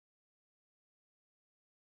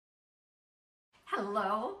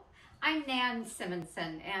Hello, I'm Nan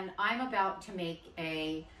Simonsen, and I'm about to make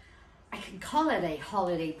I can call it a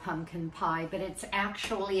holiday pumpkin pie, but it's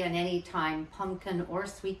actually an anytime pumpkin or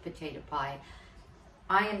sweet potato pie.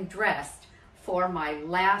 I am dressed for my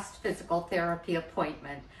last physical therapy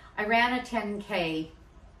appointment. I ran a 10K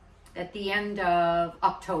at the end of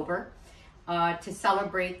October to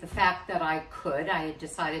celebrate the fact that I could. I had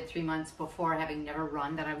decided 3 months before, having never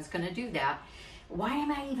run, that I was going to do that. Why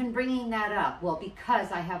am I even bringing that up? Well,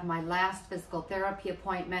 because I have my last physical therapy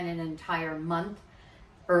appointment an entire month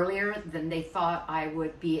earlier than they thought I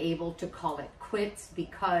would be able to call it quits,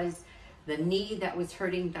 because the knee that was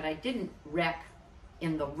hurting, that I didn't wreck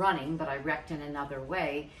in the running, but I wrecked in another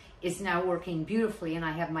way, is now working beautifully, and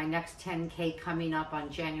I have my next 10K coming up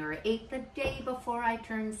on January 8th, the day before I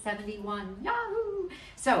turn 71. Yahoo!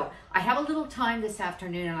 So I have a little time this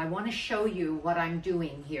afternoon, and I want to show you what I'm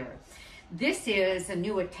doing here. This is a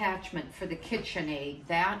new attachment for the KitchenAid.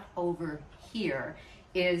 That over here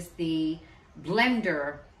is the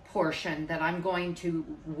blender portion that I'm going to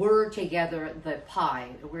whir together the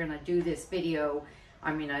pie. We're going to do this video.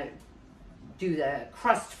 I'm going to do the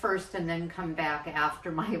crust first and then come back after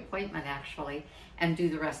my appointment actually and do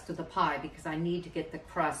the rest of the pie, because I need to get the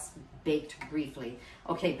crust baked briefly.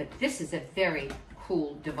 Okay, but this is a very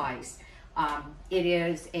cool device. It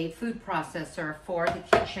is a food processor for the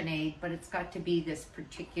KitchenAid, but it's got to be this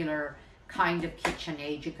particular kind of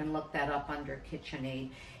KitchenAid. You can look that up under KitchenAid.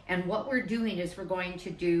 And what we're doing is we're going to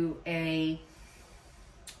do a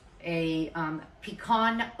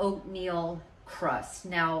pecan oatmeal crust.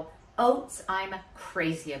 Now, oats I'm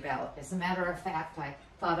crazy about. As a matter of fact, I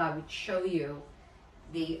thought I would show you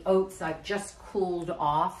the oats I've just cooled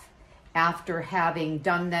off after having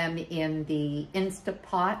done them in the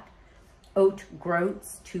Instapot. Oat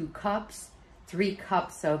groats, 2 cups, 3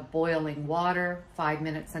 cups of boiling water, 5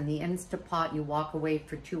 minutes in the Instapot. You walk away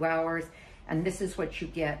for 2 hours, and this is what you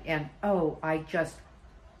get. And oh, I just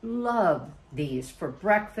love these for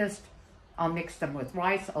breakfast. I'll mix them with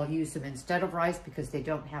rice. I'll use them instead of rice because they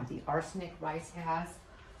don't have the arsenic rice has.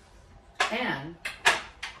 And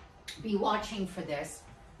be watching for this.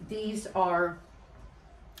 These are,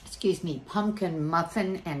 excuse me, pumpkin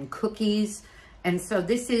muffin and cookies. And so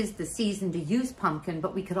this is the season to use pumpkin,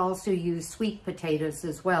 but we could also use sweet potatoes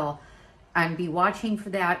as well. And be watching for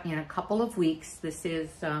that in a couple of weeks. This is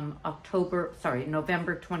November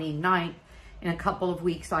 29th. In a couple of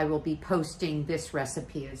weeks, I will be posting this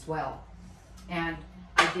recipe as well. And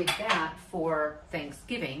I did that for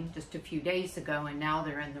Thanksgiving just a few days ago, and now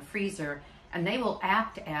they're in the freezer. And they will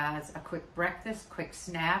act as a quick breakfast, quick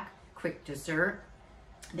snack, quick dessert.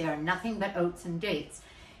 They are nothing but oats and dates.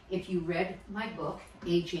 If you read my book,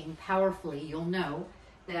 Aging Powerfully, you'll know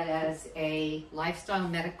that as a lifestyle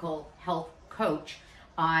medical health coach,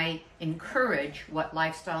 I encourage what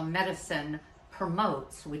lifestyle medicine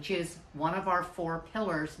promotes, which is one of our 4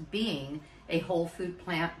 pillars being a whole food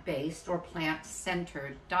plant-based or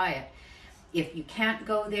plant-centered diet. If you can't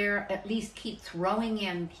go there, at least keep throwing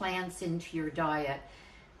in plants into your diet.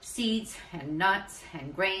 Seeds and nuts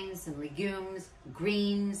and grains and legumes,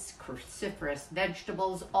 greens, cruciferous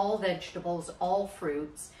vegetables, all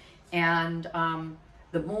fruits. And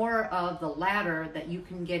the more of the latter that you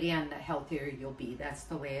can get in, the healthier you'll be. That's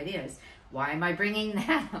the way it is. Why am I bringing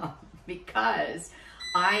that up? Because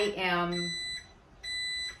I am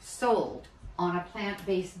sold on a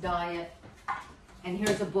plant-based diet. And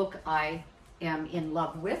here's a book I am in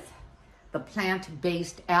love with, The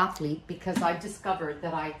Plant-Based Athlete, because I've discovered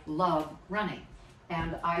that I love running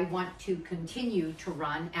and I want to continue to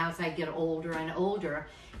run as I get older and older.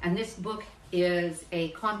 And this book is a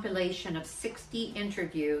compilation of 60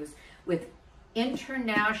 interviews with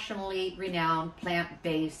internationally renowned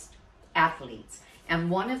plant-based athletes. And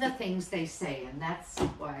one of the things they say, and that's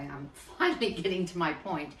why I'm finally getting to my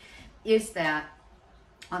point, is that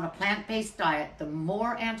on a plant-based diet, the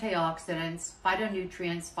more antioxidants,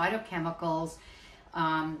 phytonutrients, phytochemicals,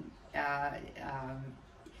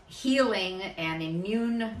 healing and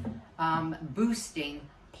immune boosting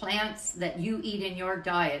plants that you eat in your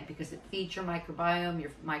diet, because it feeds your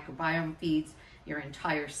microbiome feeds your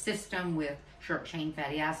entire system with short-chain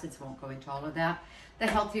fatty acids. Won't go into all of that. The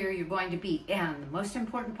healthier you're going to be. And the most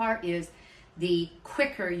important part is the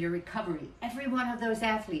quicker your recovery. Every one of those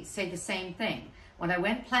athletes say the same thing. When I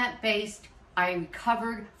went plant-based, I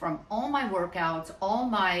recovered from all my workouts, all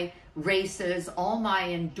my races, all my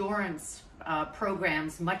endurance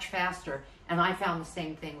programs much faster. And I found the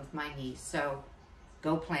same thing with my knees. So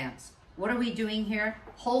go plants. What are we doing here?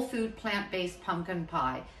 Whole food plant-based pumpkin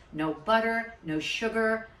pie. No butter, no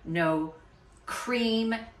sugar, no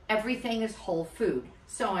cream. everything is whole food.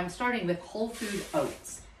 So I'm starting with whole food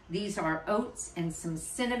oats. These are oats and some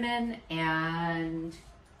cinnamon, and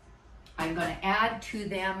I'm going to add to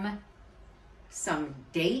them some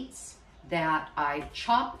dates that I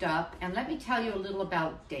chopped up. And let me tell you a little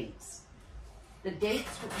about dates. The dates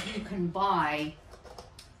you can buy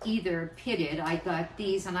either pitted. I got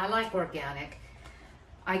these, and I like organic.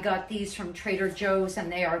 I got these from Trader Joe's,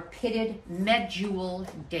 and they are pitted medjool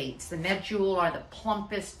dates. The medjool are the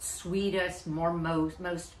plumpest, sweetest, most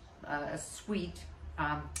sweet.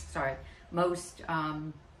 Never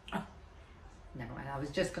mind. I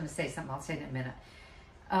was just going to say something. I'll say it in a minute.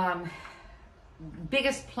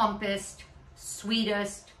 Biggest, plumpest,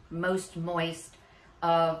 sweetest, most moist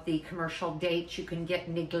of the commercial dates. You can get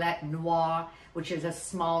Niglette Noir, which is a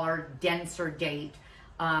smaller, denser date.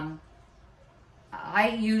 I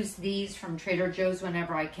use these from Trader Joe's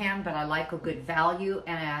whenever I can, but I like a good value.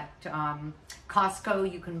 And at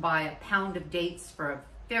Costco, you can buy a pound of dates for a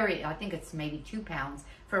I think it's maybe 2 pounds,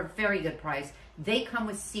 for a very good price. They come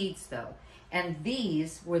with seeds though. And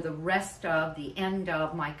these were the rest of the end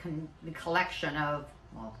of my collection of,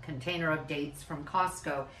 well, container of dates from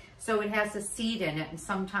Costco. So it has a seed in it, and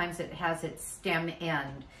sometimes it has its stem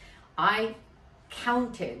end. I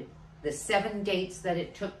counted the 7 dates that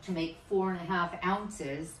it took to make 4.5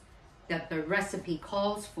 ounces that the recipe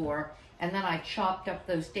calls for, and then I chopped up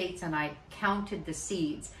those dates and I counted the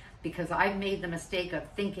seeds, because I made the mistake of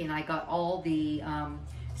thinking I got all the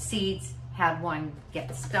seeds, had one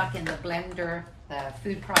get stuck in the blender, the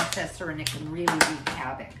food processor, and it can really wreak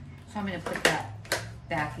havoc. So I'm going to put that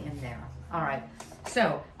back in there. All right,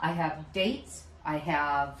 so I have dates, I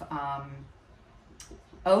have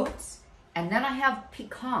oats, and then I have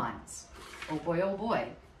pecans. Oh boy,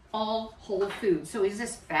 all whole food. So is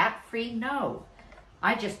this fat-free? No.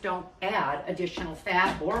 I just don't add additional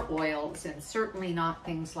fat or oils, and certainly not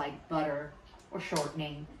things like butter or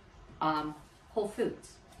shortening. Whole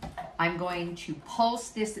foods. I'm going to pulse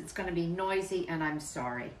this. It's going to be noisy, and I'm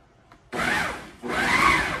sorry.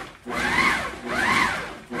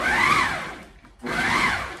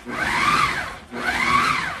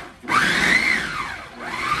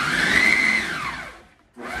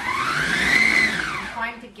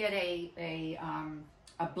 Get a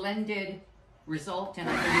blended result, and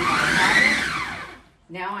I believe I have it.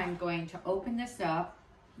 Now I'm going to open this up.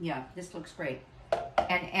 Yeah, this looks great.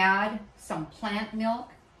 And add some plant milk.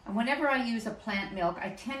 And whenever I use a plant milk, I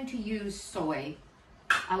tend to use soy.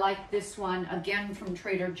 I like this one, again, from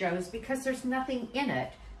Trader Joe's, because there's nothing in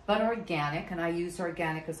it but organic, and I use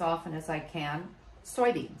organic as often as I can.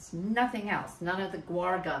 Soybeans, nothing else. None of the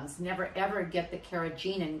guar gums. Never ever get the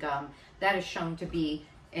carrageenan gum. That is shown to be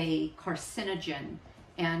a carcinogen,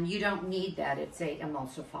 and you don't need that. It's a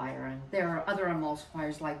emulsifier, and there are other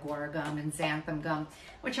emulsifiers like guar gum and xanthan gum,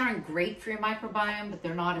 which aren't great for your microbiome, but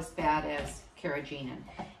they're not as bad as carrageenan.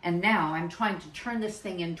 And now I'm trying to turn this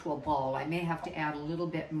thing into a ball. I may have to add a little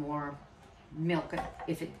bit more milk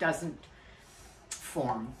if it doesn't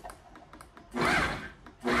form.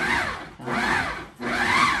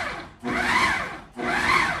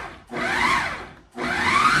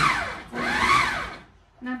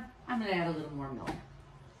 I'm going to add a little more milk.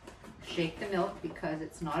 Shake the milk because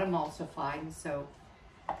it's not emulsified, and so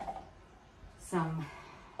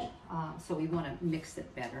we want to mix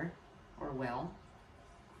it better, or well.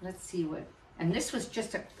 Let's see what, and this was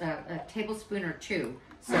just a tablespoon or 2,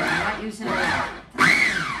 so I'm not using a lot.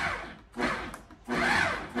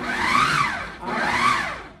 All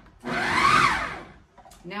right.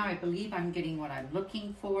 Now I believe I'm getting what I'm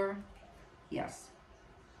looking for. Yes,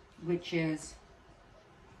 which is,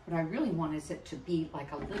 what I really want is it to be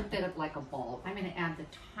like a little bit of like a ball. I'm going to add the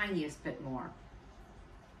tiniest bit more.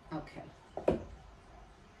 Okay.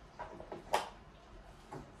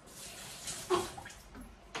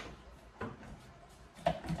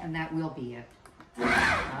 And that will be it.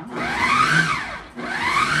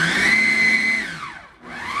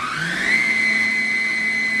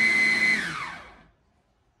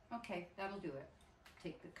 Okay, that'll do it.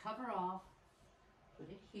 Take the cover off, put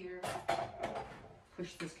it here,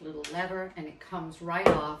 push this little lever, and it comes right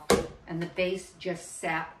off, and the base just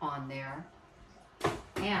sat on there.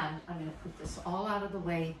 And I'm going to put this all out of the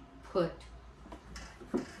way, put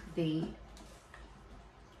the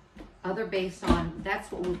other base on.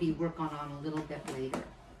 That's what we'll be working on a little bit later.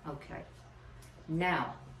 Okay.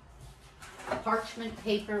 Now, parchment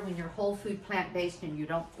paper, when you're whole food plant-based and you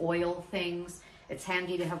don't oil things, it's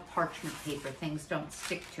handy to have parchment paper. Things don't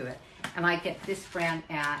stick to it. And I get this brand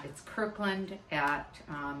it's Kirkland at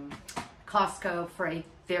Costco for a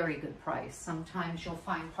very good price. Sometimes you'll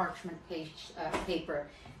find parchment paper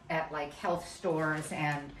at like health stores,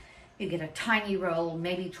 and you get a tiny roll,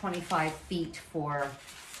 maybe 25 feet for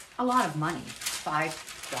a lot of money, $5,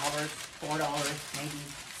 $4, maybe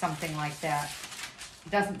something like that.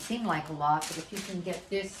 It doesn't seem like a lot, but if you can get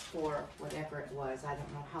this for whatever it was, I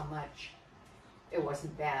don't know how much, it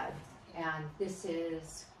wasn't bad. And this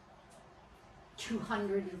is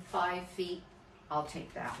 205 feet. I'll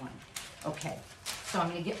take that one. Okay, so I'm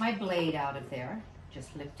gonna get my blade out of there,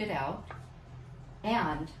 just lift it out.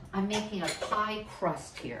 And I'm making a pie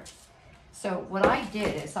crust here. So what I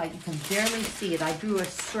did is, you can barely see it, I drew a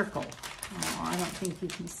circle. Oh, I don't think you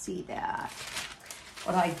can see that.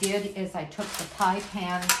 What I did is I took the pie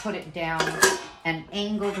pan, put it down, and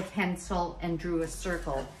angled a pencil and drew a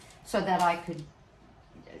circle so that I could,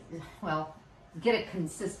 well, get a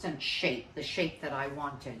consistent shape, the shape that I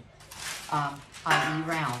wanted, i.e.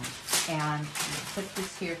 round. And I'm gonna put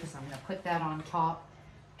this here because I'm gonna put that on top,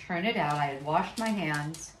 turn it out. I had washed my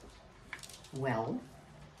hands well.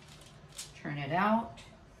 Turn it out,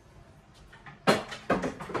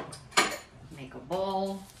 make a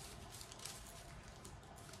bowl,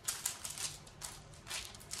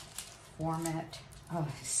 form it. Oh,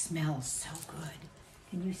 it smells so good.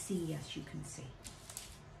 Can you see? Yes, you can see.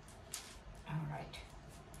 All right,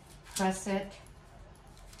 press it.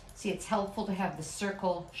 See, it's helpful to have the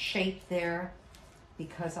circle shape there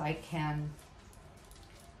because I can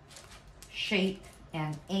shape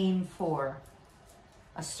and aim for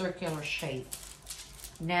a circular shape.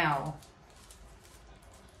 Now,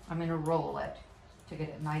 I'm gonna roll it to get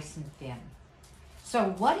it nice and thin. So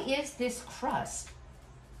what is this crust?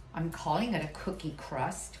 I'm calling it a cookie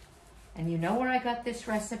crust. And you know where I got this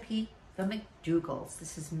recipe? The McDougall's.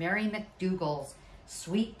 This is Mary McDougall's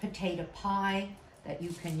sweet potato pie that you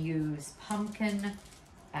can use pumpkin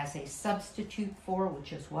as a substitute for,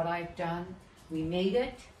 which is what I've done. We made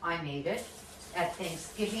it, I made it, at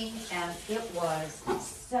Thanksgiving, and it was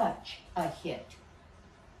such a hit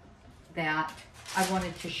that I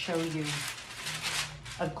wanted to show you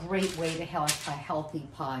a great way to have a healthy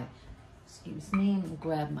pie. Excuse me, I'm gonna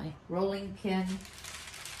grab my rolling pin,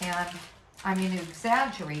 and I'm gonna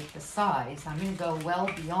exaggerate the size. I'm gonna go well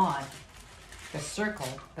beyond the circle,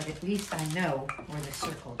 but at least I know where the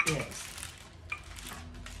circle is.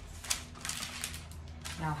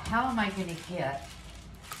 Now, how am I gonna get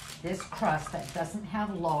this crust that doesn't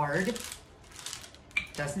have lard,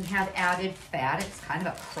 doesn't have added fat, it's kind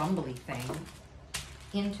of a crumbly thing,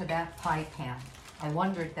 into that pie pan? I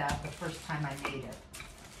wondered that the first time I made it.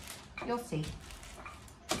 You'll see.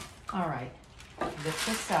 All right, lift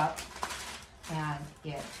this up, and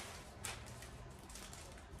it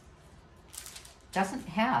doesn't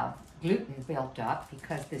have gluten built up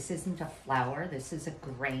because this isn't a flour, this is a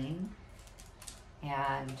grain.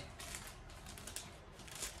 And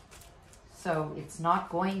so it's not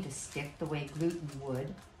going to stick the way gluten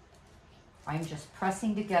would. I'm just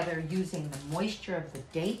pressing together using the moisture of the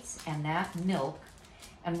dates and that milk.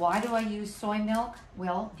 And why do I use soy milk?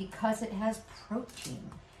 Well, because it has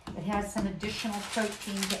protein. It has some additional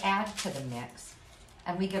protein to add to the mix.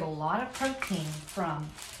 And we get a lot of protein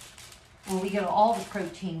from, well, we get all the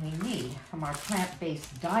protein we need from our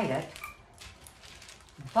plant-based diet.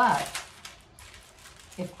 But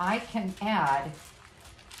if I can add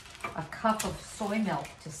a cup of soy milk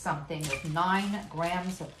to something with 9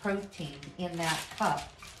 grams of protein in that cup,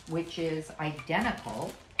 which is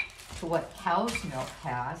identical to what cow's milk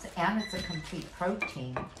has, and it's a complete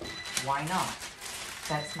protein, why not?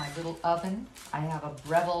 That's my little oven. I have a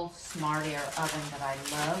Breville Smart Air oven that I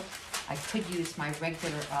love. I could use my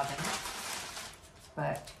regular oven,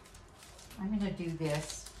 but I'm gonna do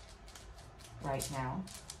this right now.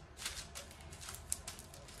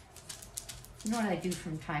 You know what I do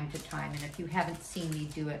from time to time, and if you haven't seen me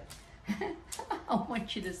do it, I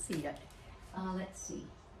want you to see it. Let's see,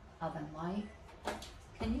 oven light.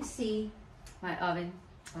 Can you see my oven?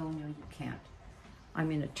 Oh no, you can't. I'm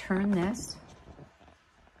gonna turn this.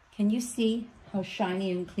 Can you see how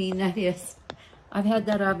shiny and clean that is? I've had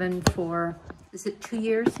that oven for, is it 2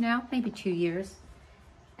 years now? Maybe 2 years.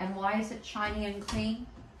 And why is it shiny and clean?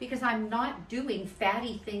 Because I'm not doing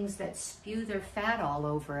fatty things that spew their fat all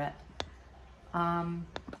over it.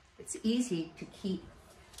 It's easy to keep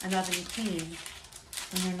an oven clean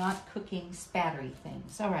when you're not cooking spattery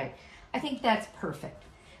things. All right, I think that's perfect.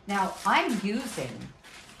 Now, I'm using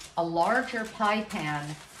a larger pie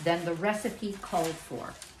pan than the recipe called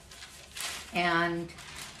for. And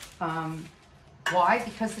why?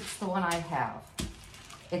 Because it's the one I have.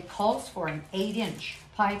 It calls for an 8-inch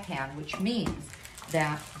pie pan, which means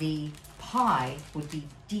that the pie would be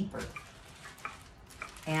deeper.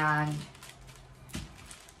 And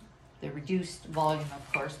The reduced volume,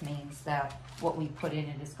 of course, means that what we put in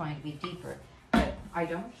it is going to be deeper. But I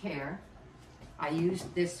don't care. I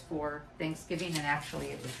used this for Thanksgiving, and actually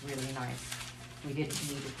it was really nice. We didn't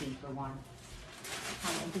need a deeper one.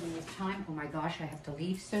 I'm doing this time. Oh my gosh, I have to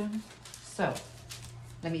leave soon. So,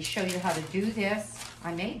 let me show you how to do this.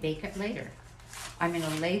 I may bake it later. I'm going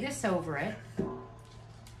to lay this over it.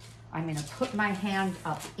 I'm going to put my hand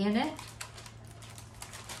up in it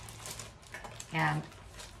and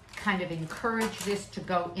kind of encourage this to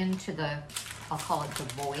go into the, I'll call it the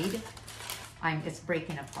void. It's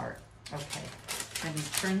breaking apart. Okay, let me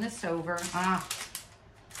turn this over.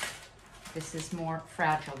 This is more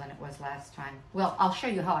fragile than it was last time. Well, I'll show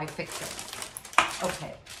you how I fix it.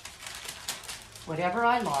 Okay, whatever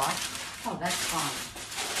I lost, oh, that's fine.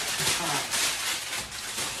 All right.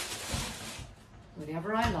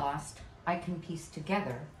 Whatever I lost, I can piece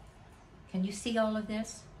together. Can you see all of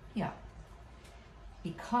this? Yeah.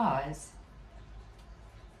 Because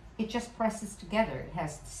it just presses together. It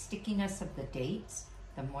has the stickiness of the dates,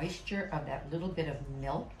 the moisture of that little bit of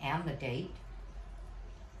milk and the date.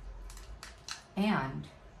 And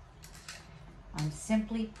I'm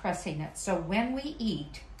simply pressing it. So when we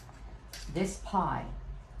eat this pie,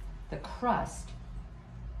 the crust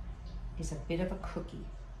is a bit of a cookie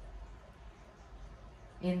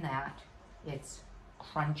in that it's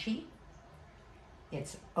crunchy,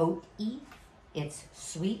 it's oaty, it's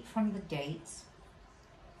sweet from the dates,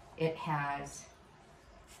 it has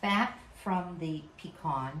fat from the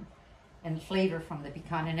pecan and flavor from the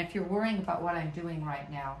pecan. And if you're worrying about what I'm doing right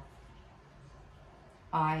now,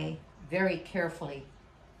 I very carefully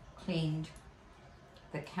cleaned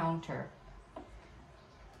the counter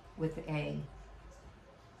with a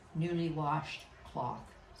newly washed cloth,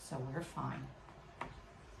 so we're fine.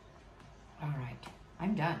 All right,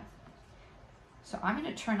 I'm done. So I'm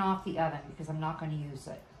going to turn off the oven because I'm not going to use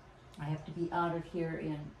it. I have to be out of here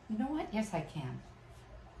in, you know what? Yes, I can.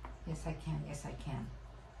 Yes, I can. Yes, I can.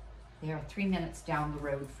 They are 3 minutes down the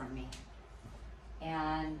road from me.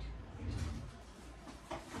 And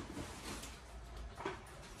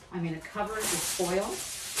I'm going to cover it with foil,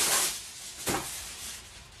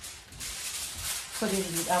 put it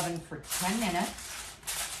in the oven for 10 minutes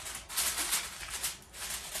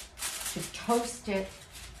to toast it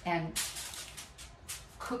and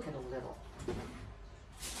cook it a little.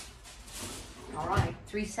 All right,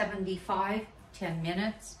 375, 10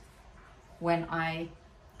 minutes. When I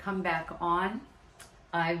come back on,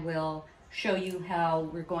 I will show you how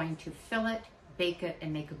we're going to fill it, bake it,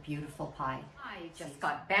 and make a beautiful pie. I just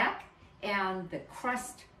got back and the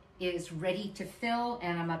crust is ready to fill,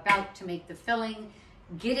 and I'm about to make the filling,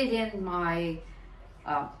 get it in my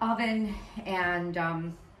oven, and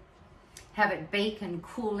have it bake and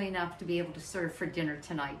cool enough to be able to serve for dinner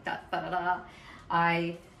tonight.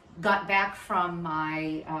 I got back from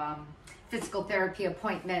my physical therapy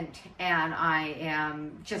appointment, and I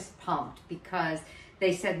am just pumped because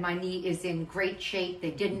they said my knee is in great shape.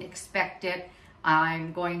 They didn't expect it.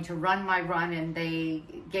 I'm going to run my run, and they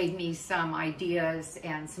gave me some ideas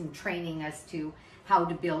and some training as to how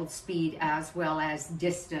to build speed as well as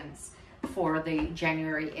distance for the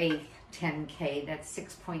January 8th 10K. That's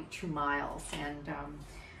 6.2 miles. And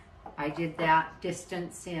I did that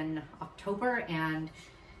distance in October, and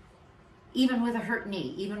even with a hurt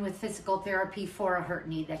knee, even with physical therapy for a hurt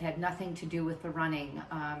knee that had nothing to do with the running,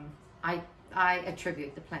 I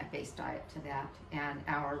attribute the plant-based diet to that and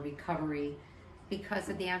our recovery because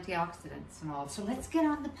of the antioxidants and all. So let's get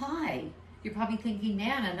on the pie. You're probably thinking,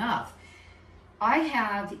 man, enough. I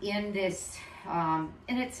have in this, and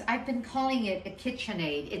I've been calling it a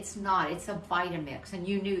KitchenAid. It's not, it's a Vitamix, and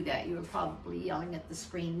you knew that. You were probably yelling at the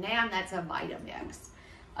screen, man, that's a Vitamix.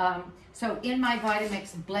 So in my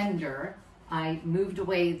Vitamix blender, I moved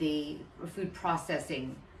away the food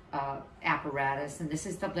processing apparatus, and this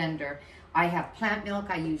is the blender. I have plant milk.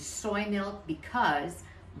 I use soy milk because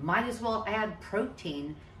might as well add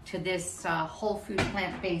protein to this whole food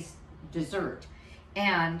plant-based dessert.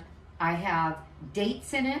 And I have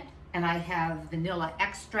dates in it, and I have vanilla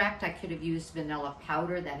extract. I could have used vanilla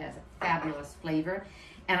powder that has a fabulous flavor.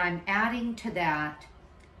 And I'm adding to that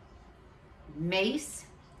mace,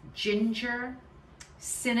 ginger,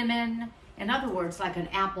 cinnamon, in other words, like an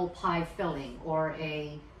apple pie filling or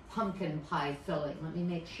a pumpkin pie filling. Let me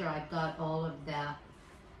make sure I've got all of that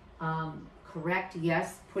correct.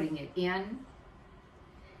 Yes, putting it in.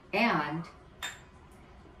 And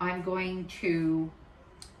I'm going to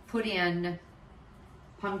put in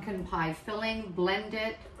pumpkin pie filling, blend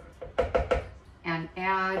it, and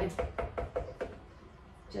add,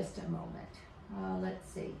 just a moment. Let's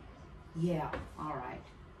see. Yeah, all right.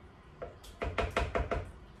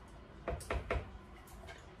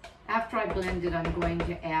 After I blend it, I'm going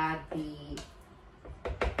to add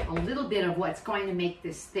a little bit of what's going to make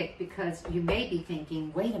this thick, because you may be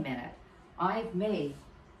thinking, wait a minute, I've made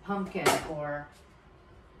pumpkin or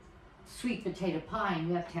sweet potato pie and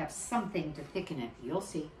you have to have something to thicken it. You'll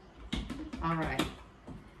see. All right,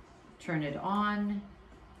 turn it on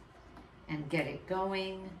and get it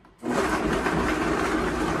going.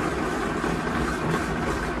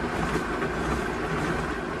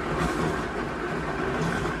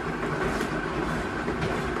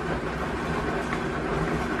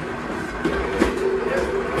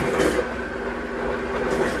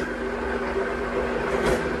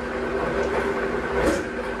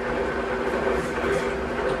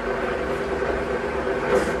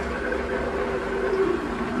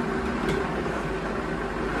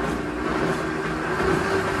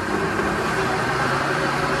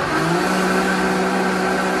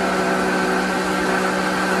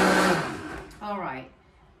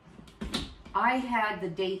 I had the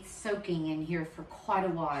dates soaking in here for quite a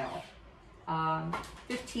while.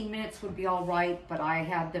 15 minutes would be all right, but I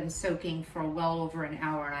had them soaking for well over an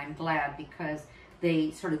hour, and I'm glad because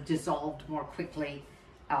they sort of dissolved more quickly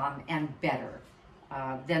and better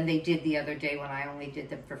than they did the other day when I only did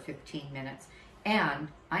them for 15 minutes. And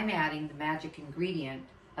I'm adding the magic ingredient,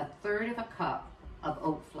 1/3 of a cup of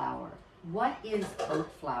oat flour. What is oat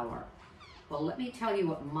flour? Well, let me tell you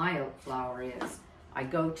what my oat flour is. I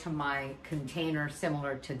go to my container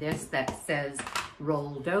similar to this that says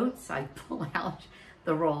rolled oats. I pull out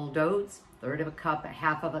the rolled oats, 1/3 of a cup,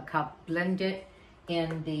 1/2 of a cup, blend it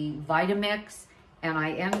in the Vitamix, and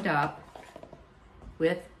I end up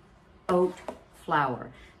with oat flour.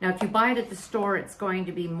 Now, if you buy it at the store, it's going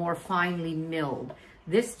to be more finely milled.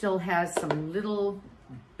 This still has some little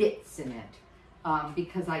bits in it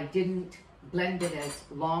because I didn't blend it as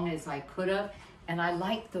long as I could have. And I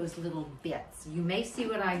like those little bits. You may see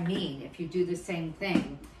what I mean if you do the same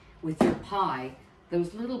thing with your pie.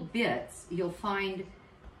 Those little bits, you'll find,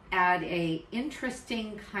 add a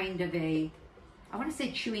interesting kind of I want to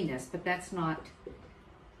say chewiness, but that's not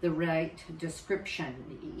the right description.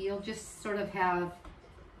 You'll just sort of have,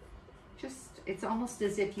 it's almost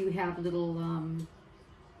as if you have little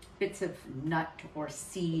bits of nut or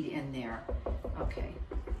seed in there. Okay,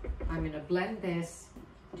 I'm going to blend this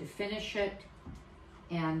to finish it.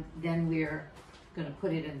 And then we're going to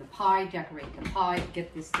put it in the pie, decorate the pie,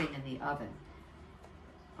 get this thing in the oven.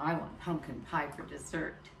 I want pumpkin pie for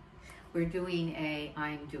dessert. I'm doing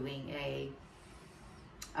a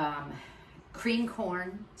cream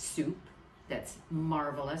corn soup that's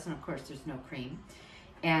marvelous, and of course there's no cream,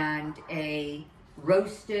 and a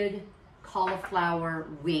roasted cauliflower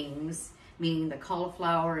wings, meaning the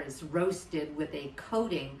cauliflower is roasted with a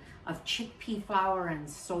coating of chickpea flour and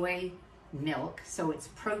soy milk, so it's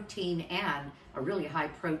protein and a really high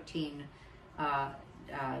protein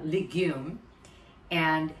legume.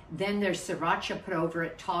 And then there's sriracha put over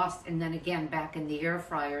it, tossed, and then again back in the air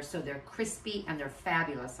fryer, so they're crispy and they're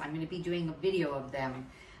fabulous. I'm going to be doing a video of them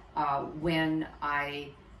when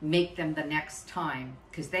I make them the next time,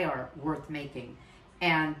 because they are worth making.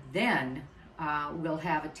 And then we'll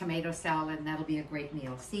have a tomato salad, and that'll be a great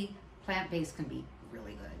meal. See, plant-based can be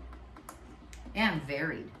really good and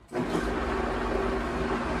varied.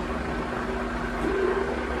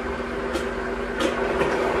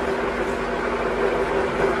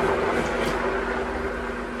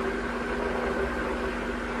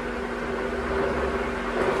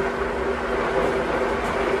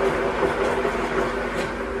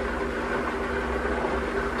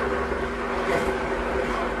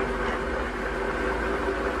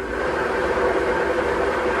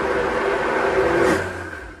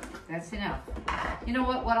 You know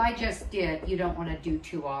what I just did, you don't want to do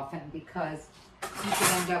too often, because you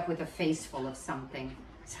can end up with a face full of something,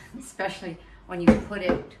 especially when you put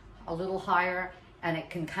it a little higher and it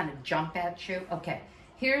can kind of jump at you. Okay,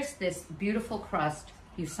 here's this beautiful crust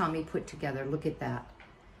you saw me put together. Look at that.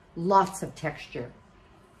 Lots of texture.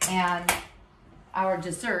 And our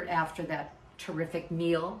dessert after that terrific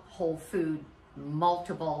meal, whole food,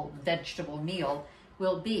 multiple vegetable meal,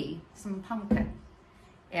 will be some pumpkin.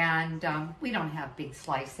 And we don't have big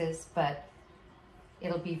slices, but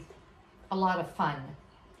it'll be a lot of fun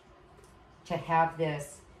to have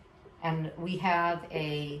this. And we have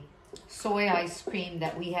a soy ice cream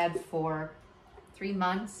that we had for 3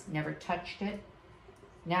 months, never touched it.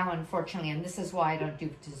 Now, unfortunately, and this is why I don't do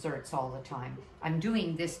desserts all the time, I'm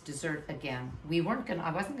doing this dessert again. I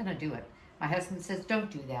wasn't gonna do it. My husband says, don't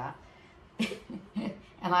do that.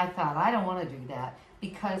 And I thought, I don't wanna do that.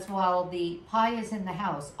 Because while the pie is in the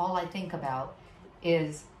house, all I think about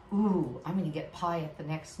is, ooh, I'm going to get pie at the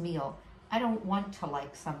next meal. I don't want to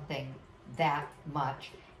like something that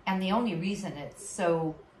much. And the only reason it's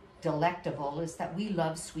so delectable is that we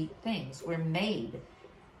love sweet things. We're made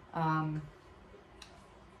to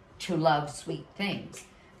love sweet things.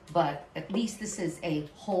 But at least this is a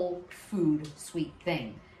whole food sweet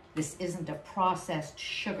thing. This isn't a processed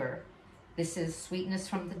sugar. This is sweetness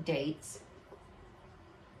from the dates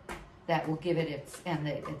that will give it its, and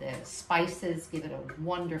the spices give it a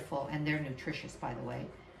wonderful, and they're nutritious, by the way,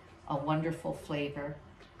 a wonderful flavor.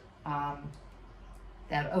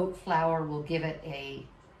 That oat flour will give it a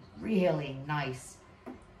really nice,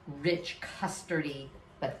 rich custardy,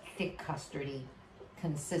 but thick custardy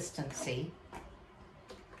consistency.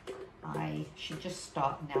 I should just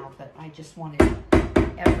stop now, but I just wanted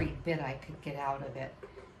every bit I could get out of it.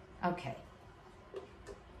 Okay.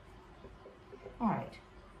 All right.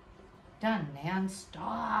 Done, Nan.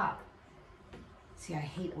 Stop. See, I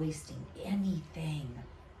hate wasting anything.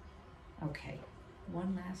 Okay.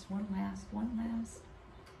 One last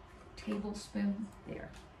tablespoon. There.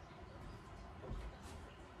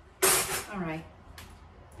 All right.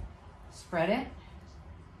 Spread it.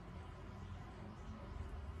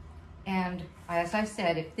 And as I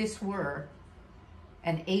said, if this were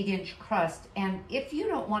an 8-inch crust, and if you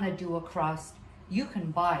don't want to do a crust, you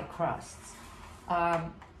can buy crusts.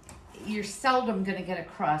 You're seldom going to get a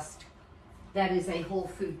crust that is a whole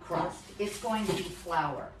food crust. It's going to be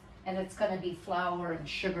flour, and it's going to be flour and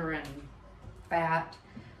sugar and fat.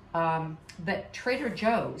 But Trader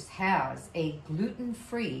Joe's has a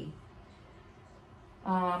gluten-free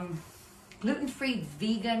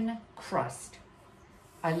vegan crust.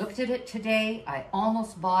 I looked at it today. I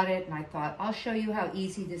almost bought it, and I thought, I'll show you how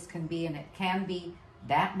easy this can be, and it can be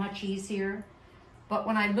that much easier. But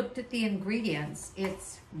when I looked at the ingredients,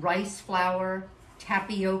 it's rice flour,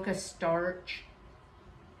 tapioca starch,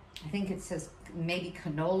 I think it says maybe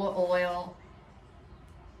canola oil.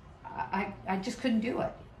 I just couldn't do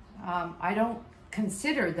it. I don't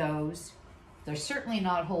consider those, they're certainly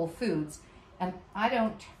not whole foods, and I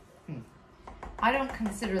don't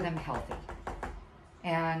consider them healthy.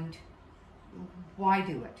 And why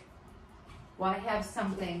do it? Why have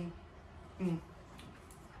something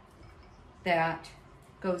that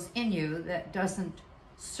goes in you that doesn't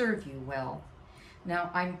serve you well? Now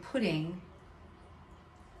I'm putting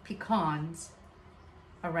pecans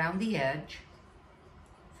around the edge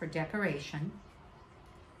for decoration.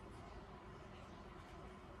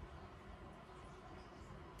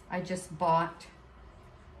 I just bought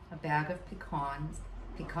a bag of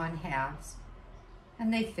pecan halves,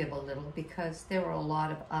 and they fib a little because there were a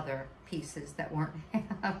lot of other pieces that weren't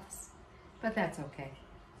halves, but that's okay.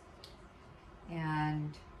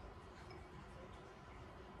 And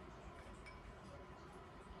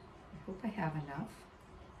I hope I have enough.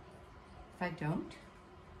 If I don't,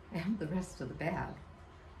 I have the rest of the bag.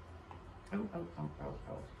 Oh,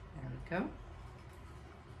 there we go.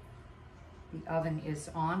 The oven is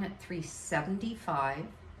on at 375.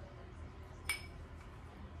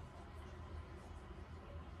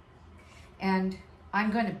 And I'm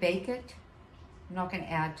going to bake it. I'm not going to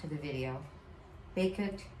add to the video. Bake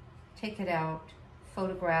it, take it out,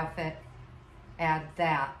 photograph it, add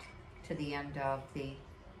that to the end of the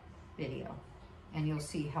video. And you'll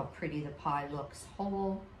see how pretty the pie looks,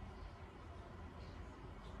 whole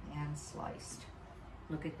and sliced.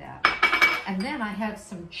 Look at that. And then I have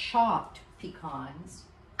some chopped pecans.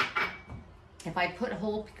 If I put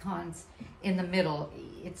whole pecans in the middle,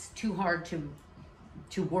 it's too hard to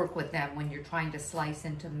work with them when you're trying to slice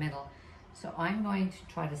into the middle. So I'm going to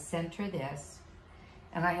try to center this,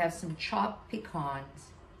 and I have some chopped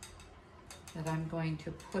pecans that I'm going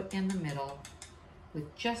to put in the middle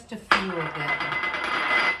with just a few of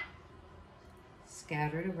them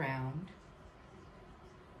scattered around.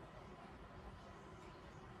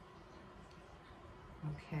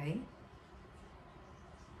 Okay,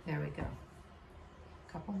 there we go.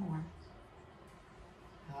 A couple more.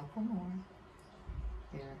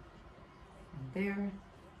 There and there.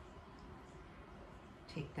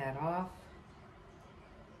 Take that off.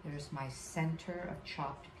 There's my center of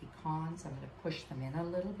chopped pecans. I'm going to push them in a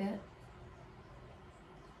little bit.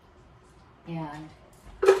 And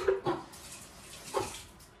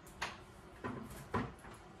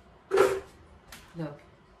look,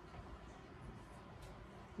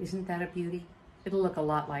 isn't that a beauty? It'll look a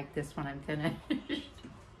lot like this when I'm finished.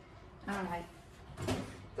 All right,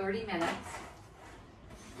 30 minutes.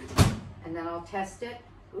 And then I'll test it.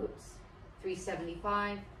 Oops,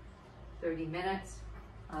 375, 30 minutes.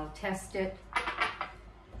 I'll test it.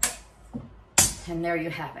 And there you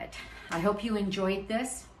have it. I hope you enjoyed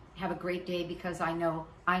this. Have a great day, because I know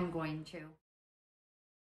I'm going to.